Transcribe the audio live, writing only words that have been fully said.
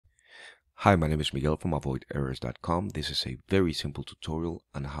Hi, my name is Miguel from avoiderrors.com. This is a very simple tutorial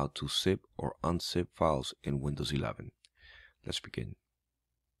on how to zip or unzip files in Windows 11. Let's begin.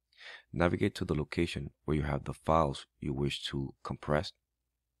 Navigate to the location where you have the files you wish to compress.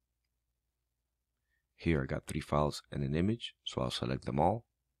 Here I got 3 files and an image, so I'll select them all.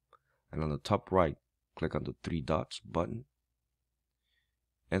 And on the top right, click on the 3 dots button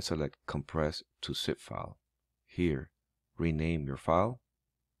and select Compress to Zip File. Here, rename your file.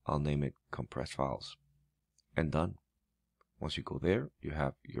 I'll name it Compressed Files. And done. Once you go there, you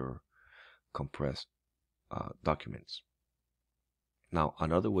have your compressed documents. Now,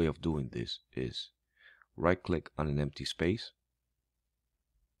 another way of doing this is right-click on an empty space,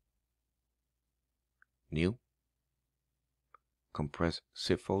 New, Compress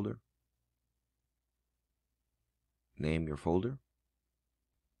Zip Folder, name your folder.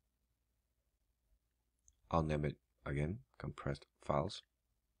 I'll name it again, Compressed Files.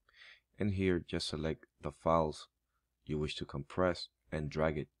 And here, just select the files you wish to compress and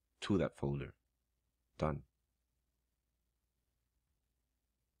drag it to that folder. Done.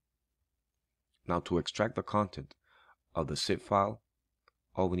 Now, to extract the content of the zip file,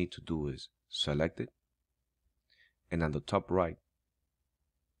 all we need to do is select it, and on the top right,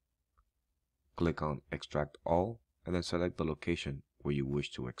 click on Extract All, and then select the location where you wish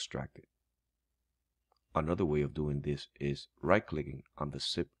to extract it. Another way of doing this is right-clicking on the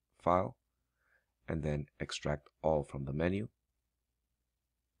zip file, and then Extract All from the menu,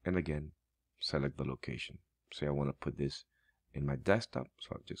 and again, select the location. Say I want to put this in my desktop, so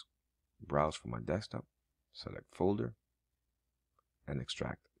I'll just browse for my desktop, select Folder, and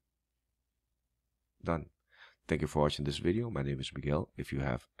extract. Done. Thank you for watching this video. My name is Miguel. If you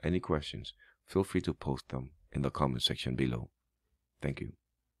have any questions, feel free to post them in the comment section below. Thank you.